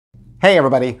Hey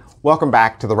everybody, welcome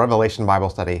back to the Revelation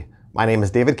Bible Study. My name is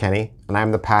David Kenney, and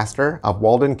I'm the pastor of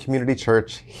Walden Community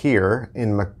Church here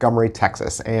in Montgomery,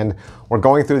 Texas. And we're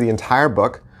going through the entire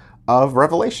book of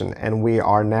Revelation, and we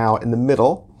are now in the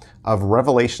middle of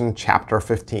Revelation chapter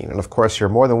 15. And of course, you're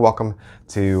more than welcome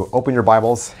to open your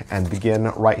Bibles and begin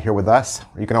right here with us.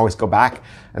 You can always go back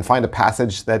and find a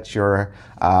passage that you're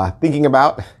thinking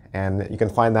about, and you can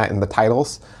find that in the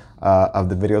titles of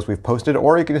the videos we've posted,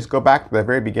 or you can just go back to the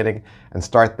very beginning and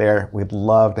start there. We'd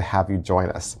love to have you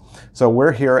join us. So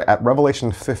we're here at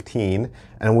Revelation 15,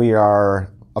 and we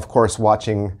are, of course,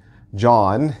 watching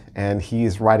John, and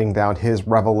he's writing down his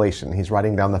revelation. He's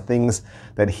writing down the things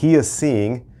that he is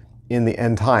seeing in the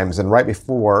end times. And right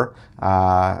before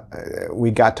we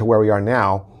got to where we are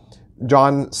now,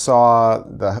 John saw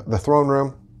the throne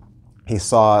room. He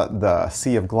saw the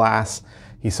sea of glass.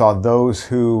 He saw those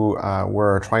who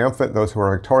were triumphant, those who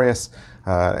were victorious,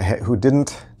 who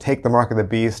didn't take the mark of the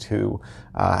beast, who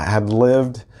had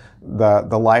lived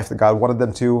the life that God wanted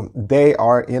them to. They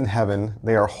are in heaven.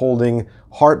 They are holding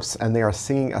harps and they are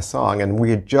singing a song. And we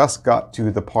had just got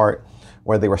to the part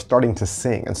where they were starting to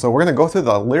sing. And so we're going to go through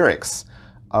the lyrics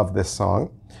of this song,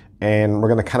 and we're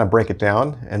going to kind of break it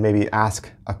down and maybe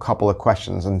ask a couple of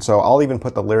questions. And so I'll even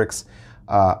put the lyrics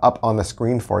up on the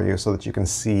screen for you so that you can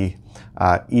see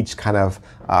each kind of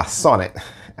sonnet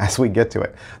as we get to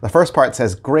it. The first part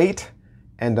says, "Great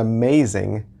and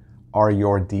amazing are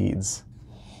your deeds."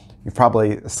 You've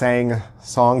probably sang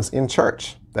songs in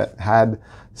church that had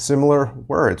similar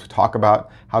words. We talk about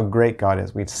how great God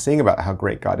is. We sing about how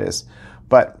great God is.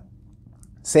 But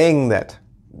saying that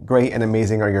great and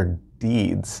amazing are your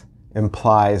deeds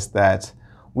implies that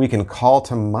we can call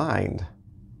to mind,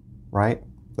 right?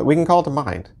 That we can call to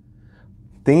mind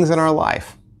things in our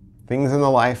life, things in the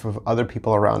life of other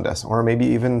people around us, or maybe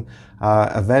even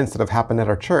events that have happened at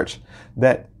our church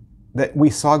that we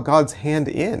saw God's hand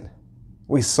in.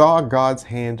 We saw God's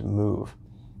hand move.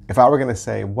 If I were going to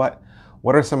say, what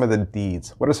are some of the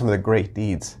deeds? What are some of the great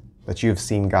deeds that you've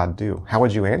seen God do? How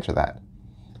would you answer that?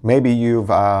 Maybe you've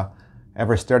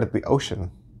ever stared at the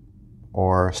ocean,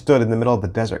 or stood in the middle of the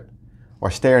desert,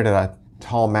 or stared at a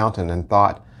tall mountain and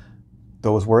thought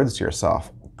those words to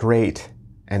yourself: "Great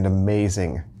and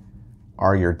amazing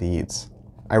are your deeds."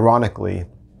 Ironically,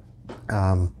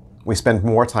 we spend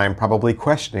more time probably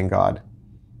questioning God,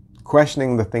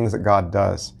 questioning the things that God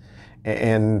does.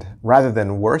 And rather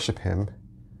than worship Him,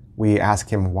 we ask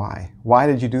Him why. Why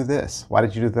did you do this? Why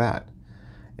did you do that?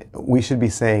 We should be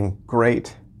saying,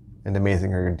 "Great and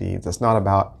amazing are your deeds." It's not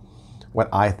about what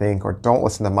I think, or don't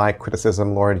listen to my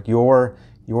criticism, Lord. Your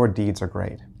deeds are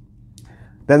great.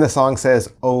 Then the song says,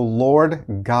 "O Lord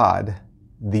God,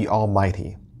 the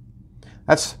Almighty."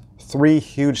 That's three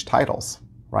huge titles,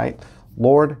 right?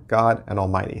 Lord, God, and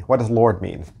Almighty. What does Lord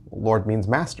mean? Lord means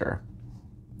master,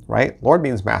 right? Lord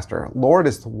means master. Lord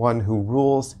is the one who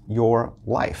rules your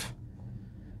life.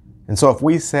 And so if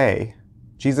we say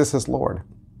Jesus is Lord,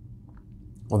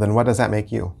 well, then what does that make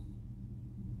you?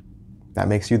 That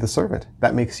makes you the servant.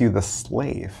 That makes you the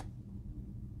slave.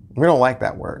 We don't like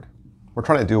that word. We're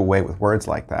trying to do away with words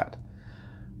like that.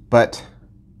 But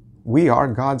we are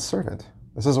God's servant.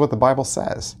 This is what the Bible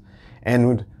says.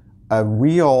 And a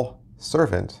real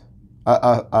servant,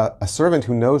 a servant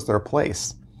who knows their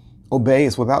place,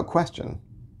 obeys without question.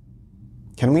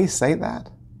 Can we say that?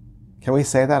 Can we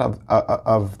say that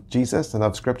of Jesus and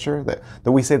of Scripture?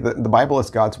 That we say that the Bible is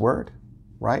God's word,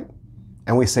 right?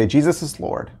 And we say Jesus is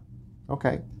Lord.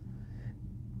 Okay.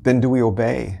 Then do we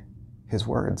obey His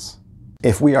words?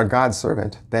 If we are God's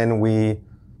servant, then we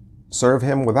serve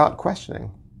Him without questioning,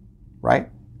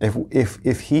 right?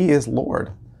 If He is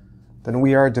Lord, then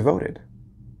we are devoted.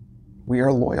 We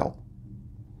are loyal.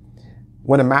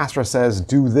 When a master says,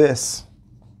 "Do this,"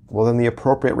 well, then the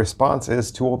appropriate response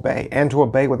is to obey, and to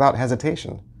obey without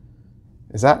hesitation.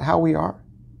 Is that how we are?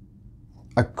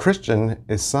 A Christian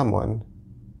is someone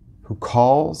who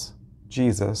calls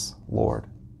Jesus Lord,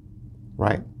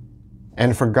 right?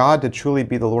 And for God to truly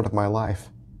be the Lord of my life,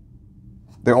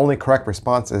 the only correct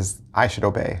response is I should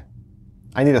obey.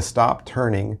 I need to stop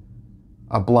turning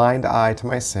a blind eye to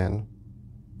my sin,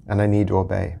 and I need to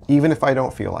obey, even if I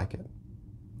don't feel like it,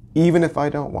 even if I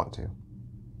don't want to.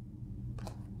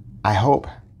 I hope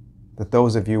that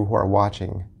those of you who are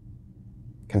watching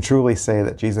can truly say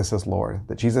that Jesus is Lord,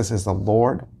 that Jesus is the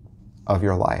Lord of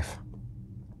your life.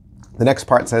 The next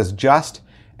part says, "Just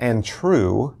and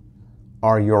true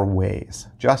are your ways."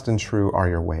 Just and true are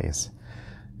your ways.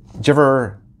 Did you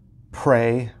ever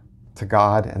pray to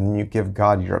God and then you give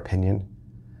God your opinion?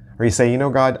 Or you say, "You know,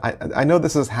 God, I know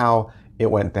this is how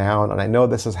it went down, and I know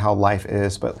this is how life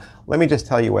is, but let me just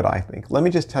tell you what I think. Let me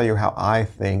just tell you how I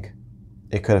think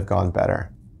it could have gone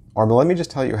better. Or let me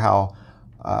just tell you how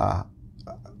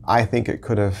I think it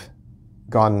could have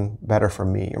gone better for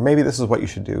me. Or maybe this is what you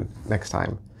should do next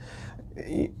time.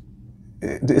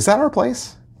 Is that our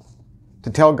place? To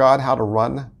tell God how to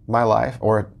run my life,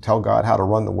 or tell God how to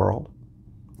run the world?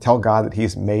 Tell God that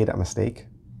he's made a mistake?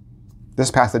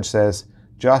 This passage says,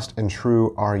 just and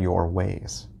true are your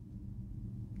ways.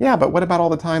 Yeah, but what about all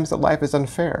the times that life is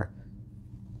unfair?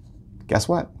 Guess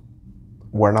what?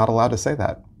 We're not allowed to say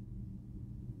that.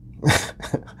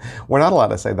 We're not allowed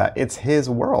to say that. It's his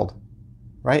world,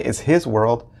 right? It's his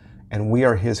world, and we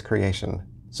are his creation.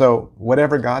 So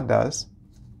whatever God does,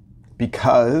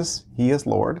 because he is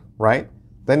Lord, right?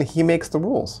 Then he makes the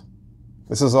rules.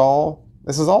 This is all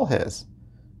his.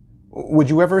 Would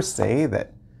you ever say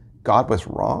that God was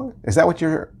wrong? Is that what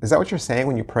you're saying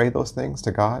when you pray those things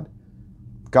to God?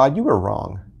 God, you were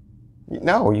wrong.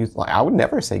 No, I would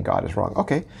never say God is wrong.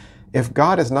 Okay, if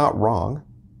God is not wrong,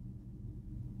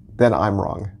 then I'm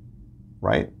wrong,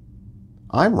 right?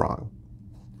 I'm wrong.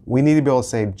 We need to be able to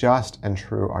say, just and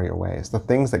true are your ways. The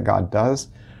things that God does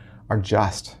are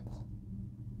just,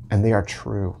 and they are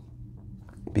true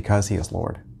because he is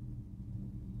Lord.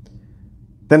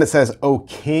 Then it says, O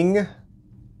King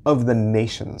of the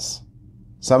nations.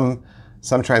 Some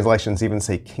translations even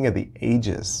say King of the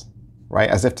ages, right?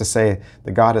 As if to say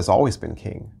that God has always been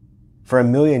king. For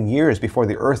 1,000,000 years before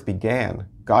the earth began,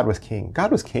 God was king.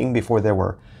 God was king before there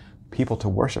were people to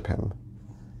worship him.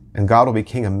 And God will be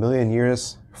king 1,000,000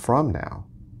 years from now.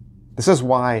 This is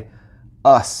why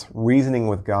us reasoning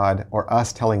with God, or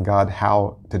us telling God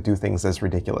how to do things, is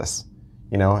ridiculous.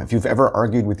 You know, if you've ever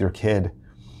argued with your kid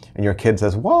and your kid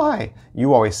says, why?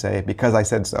 You always say, because I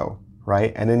said so,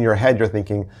 right? And in your head, you're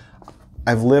thinking,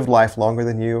 I've lived life longer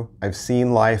than you. I've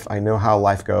seen life. I know how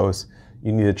life goes.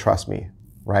 You need to trust me,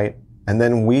 right? And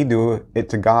then we do it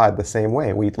to God the same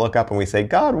way. We look up and we say,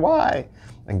 God, why?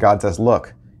 And God says,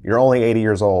 look, you're only 80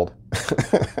 years old.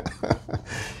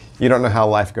 You don't know how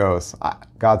life goes.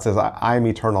 God says, I'm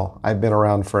eternal. I've been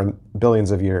around for billions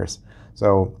of years.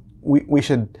 So we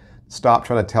should stop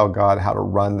trying to tell God how to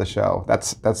run the show.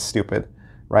 That's stupid,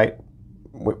 right?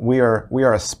 We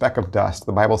are a speck of dust.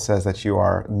 The Bible says that you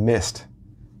are mist.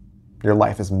 Your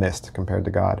life is mist compared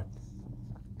to God.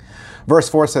 Verse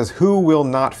 4 says, who will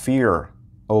not fear,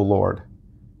 O Lord,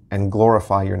 and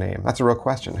glorify your name? That's a real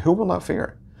question. Who will not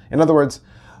fear? In other words,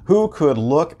 who could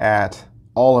look at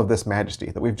all of this majesty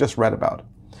that we've just read about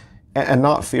and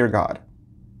not fear God?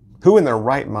 Who in their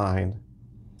right mind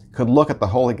could look at the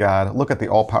holy God, look at the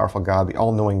all-powerful God, the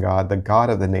all-knowing God, the God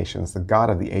of the nations, the God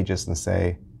of the ages, and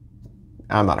say,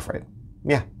 I'm not afraid.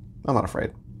 Yeah, I'm not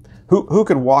afraid. Who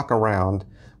could walk around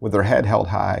with their head held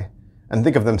high and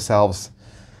think of themselves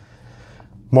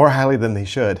more highly than they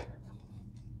should?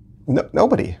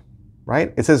 Nobody,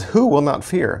 right? It says, who will not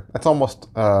fear? That's almost,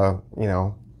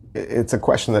 it's a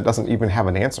question that doesn't even have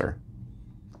an answer.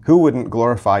 Who wouldn't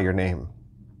glorify your name?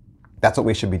 That's what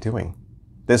we should be doing.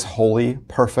 This holy,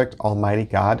 perfect, almighty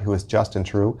God who is just and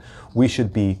true, we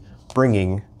should be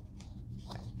bringing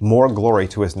more glory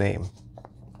to his name.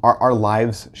 Our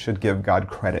lives should give God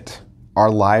credit.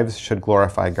 Our lives should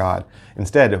glorify God.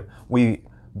 Instead, we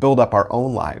build up our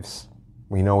own lives.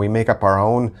 We make up our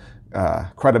own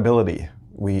credibility.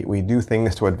 We do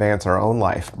things to advance our own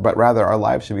life, but rather our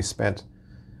lives should be spent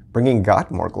bringing God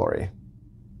more glory.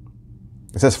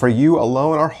 It says, for you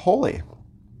alone are holy.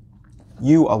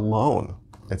 You alone,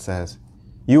 it says.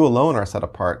 You alone are set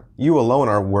apart. You alone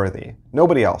are worthy.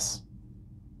 Nobody else.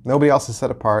 Nobody else is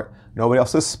set apart. Nobody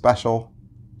else is special.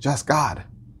 Just God.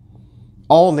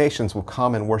 All nations will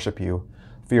come and worship you,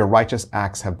 for your righteous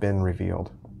acts have been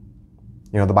revealed.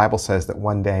 The Bible says that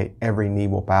one day every knee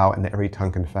will bow and every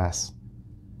tongue confess.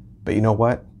 But you know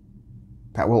what?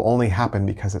 That will only happen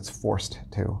because it's forced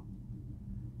to.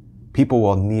 People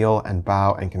will kneel and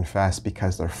bow and confess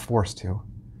because they're forced to.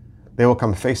 They will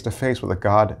come face to face with a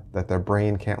God that their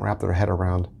brain can't wrap their head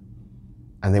around,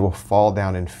 and they will fall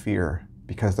down in fear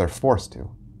because they're forced to.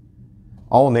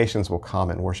 All nations will come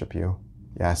and worship you,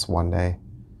 yes, one day,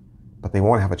 but they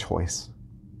won't have a choice.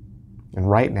 And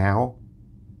right now,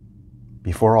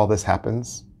 before all this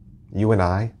happens, you and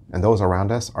I and those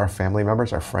around us, our family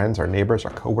members, our friends, our neighbors,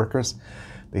 our coworkers,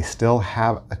 they still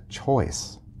have a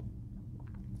choice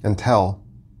until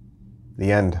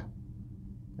the end.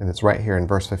 And it's right here in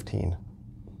verse 15.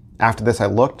 After this I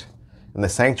looked, and the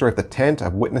sanctuary of the tent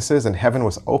of witnesses in heaven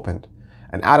was opened,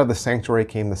 and out of the sanctuary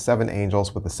came the 7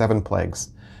 angels with the 7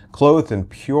 plagues, clothed in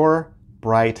pure,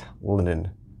 bright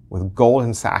linen, with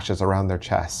golden sashes around their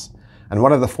chests. And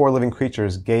one of the 4 living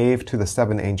creatures gave to the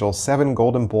 7 angels 7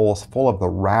 golden bowls full of the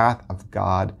wrath of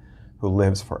God who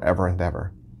lives forever and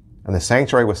ever. And the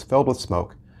sanctuary was filled with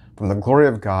smoke from the glory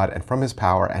of God and from his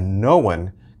power, and no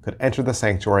one could enter the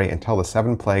sanctuary until the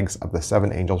 7 plagues of the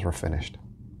 7 angels were finished.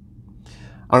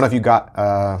 I don't know if you got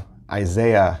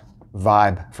Isaiah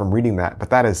vibe from reading that, but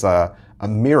that is a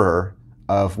mirror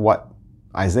of what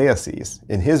Isaiah sees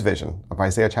in his vision of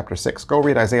Isaiah chapter 6. Go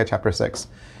read Isaiah chapter 6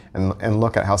 and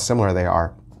look at how similar they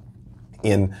are.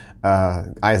 In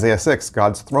Isaiah 6,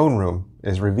 God's throne room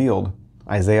is revealed.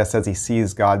 Isaiah says he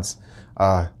sees God's,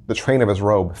 the train of his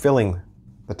robe filling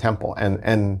the temple,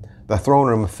 and the throne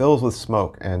room fills with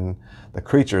smoke, and the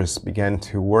creatures begin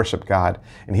to worship God.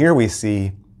 And here we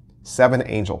see 7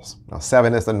 angels. Now,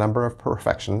 7 is the number of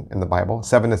perfection in the Bible.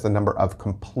 7 is the number of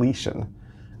completion.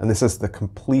 And this is the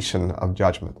completion of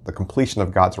judgment, the completion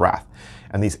of God's wrath.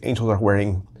 And these angels are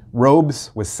wearing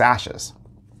robes with sashes.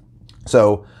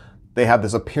 So they have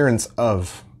this appearance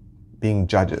of being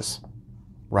judges,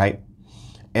 right?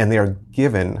 And they are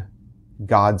given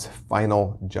God's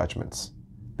final judgments.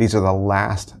 These are the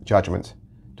last judgments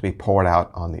to be poured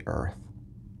out on the earth.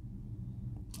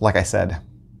 Like I said,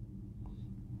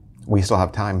 we still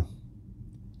have time.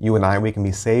 You and I, we can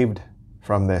be saved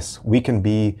from this. We can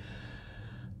be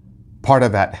part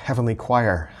of that heavenly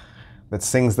choir that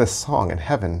sings this song in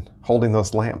heaven, holding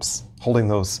those lamps, holding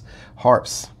those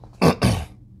harps.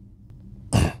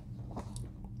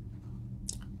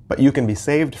 But you can be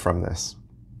saved from this.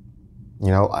 You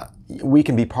know, we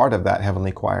can be part of that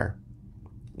heavenly choir.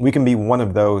 We can be one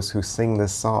of those who sing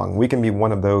this song. We can be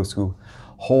one of those who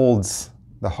holds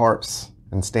the harps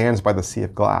and stands by the sea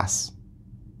of glass.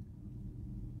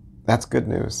 That's good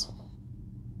news.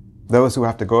 Those who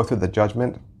have to go through the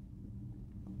judgment,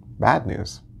 bad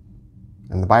news.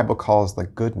 And the Bible calls the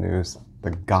good news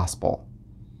the gospel.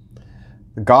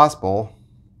 The gospel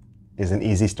is an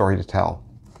easy story to tell.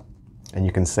 And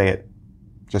you can say it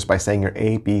just by saying your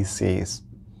ABCs.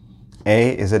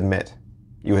 A is admit.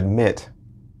 You admit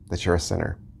that you're a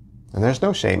sinner. And there's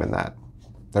no shame in that.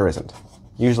 There isn't.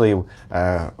 Usually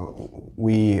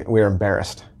we're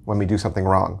embarrassed when we do something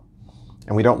wrong.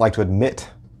 And we don't like to admit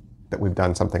that we've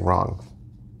done something wrong.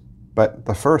 But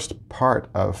the first part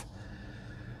of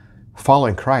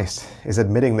following Christ is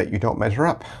admitting that you don't measure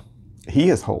up. He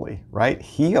is holy, right?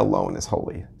 He alone is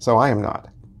holy. So I am not.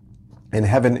 And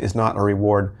heaven is not a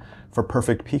reward for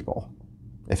perfect people.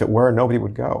 If it were, nobody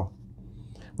would go.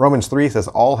 Romans 3 says,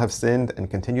 all have sinned and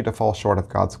continue to fall short of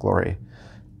God's glory.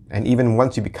 And even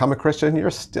once you become a Christian, you're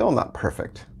still not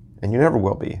perfect. And you never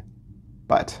will be.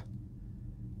 But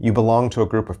you belong to a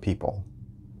group of people.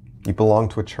 You belong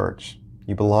to a church.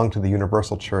 You belong to the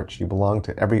universal church. You belong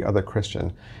to every other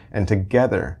Christian. And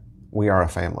together, we are a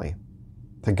family.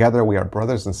 Together, we are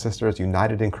brothers and sisters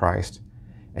united in Christ.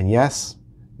 And yes,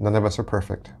 none of us are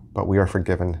perfect, but we are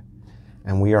forgiven.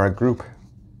 And we are a group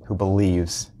who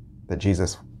believes that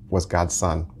Jesus was God's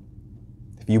Son.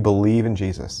 If you believe in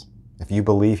Jesus, if you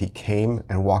believe he came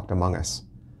and walked among us,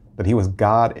 that he was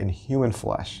God in human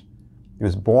flesh, he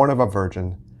was born of a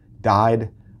virgin, died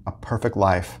a perfect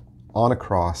life on a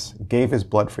cross, gave his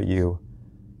blood for you,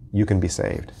 you can be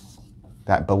saved.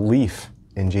 That belief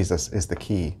in Jesus is the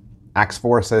key. Acts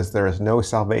 4 says there is no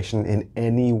salvation in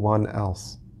anyone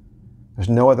else. There's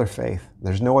no other faith.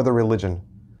 There's no other religion.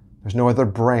 There's no other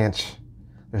branch.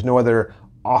 There's no other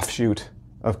offshoot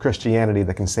of Christianity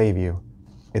that can save you.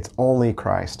 It's only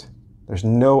Christ. There's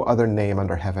no other name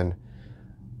under heaven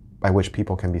by which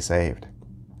people can be saved.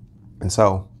 And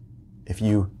so, if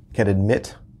you can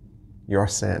admit your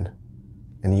sin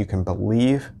and you can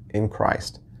believe in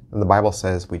Christ, then the Bible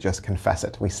says we just confess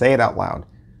it. We say it out loud.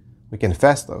 We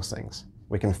confess those things.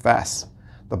 We confess.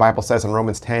 The Bible says in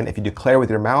Romans 10, if you declare with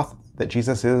your mouth that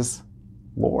Jesus is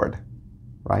Lord,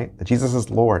 right? That Jesus is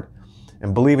Lord,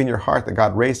 and believe in your heart that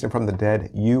God raised him from the dead,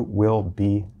 you will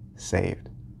be saved.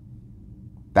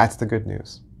 That's the good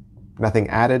news. Nothing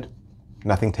added,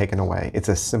 nothing taken away. It's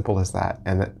as simple as that.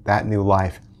 And that new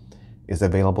life is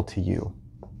available to you.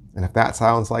 And if that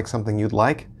sounds like something you'd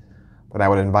like, then I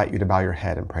would invite you to bow your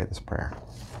head and pray this prayer.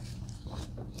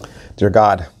 Dear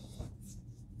God,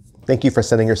 thank you for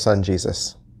sending your son,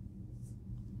 Jesus,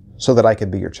 so that I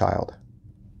could be your child.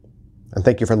 And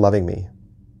thank you for loving me.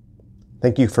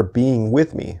 Thank you for being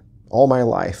with me all my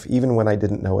life, even when I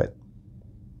didn't know it.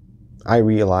 I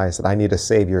realize that I need a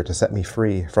Savior to set me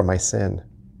free from my sin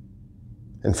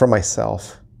and from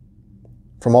myself,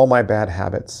 from all my bad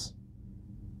habits,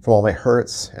 from all my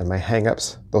hurts and my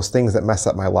hang-ups, those things that mess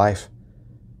up my life.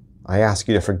 I ask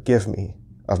you to forgive me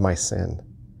of my sin.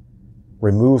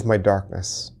 Remove my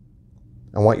darkness.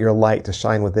 I want your light to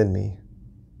shine within me.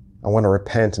 I want to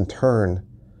repent and turn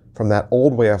from that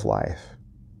old way of life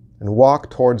and walk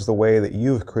towards the way that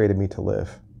you've created me to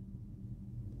live.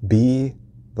 Be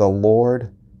the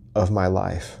Lord of my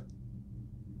life.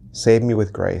 Save me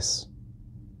with grace.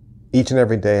 Each and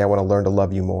every day I want to learn to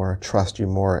love you more, trust you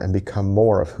more, and become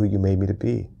more of who you made me to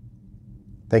be.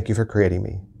 Thank you for creating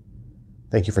me.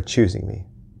 Thank you for choosing me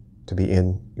to be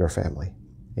in your family.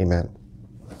 Amen.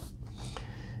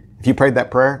 If you prayed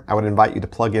that prayer, I would invite you to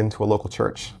plug into a local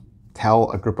church.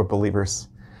 Tell a group of believers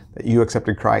that you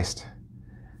accepted Christ.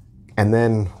 And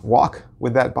then walk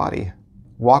with that body.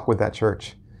 Walk with that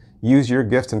church. Use your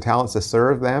gifts and talents to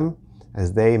serve them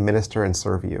as they minister and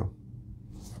serve you.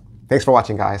 Thanks for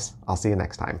watching, guys. I'll see you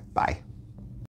next time. Bye.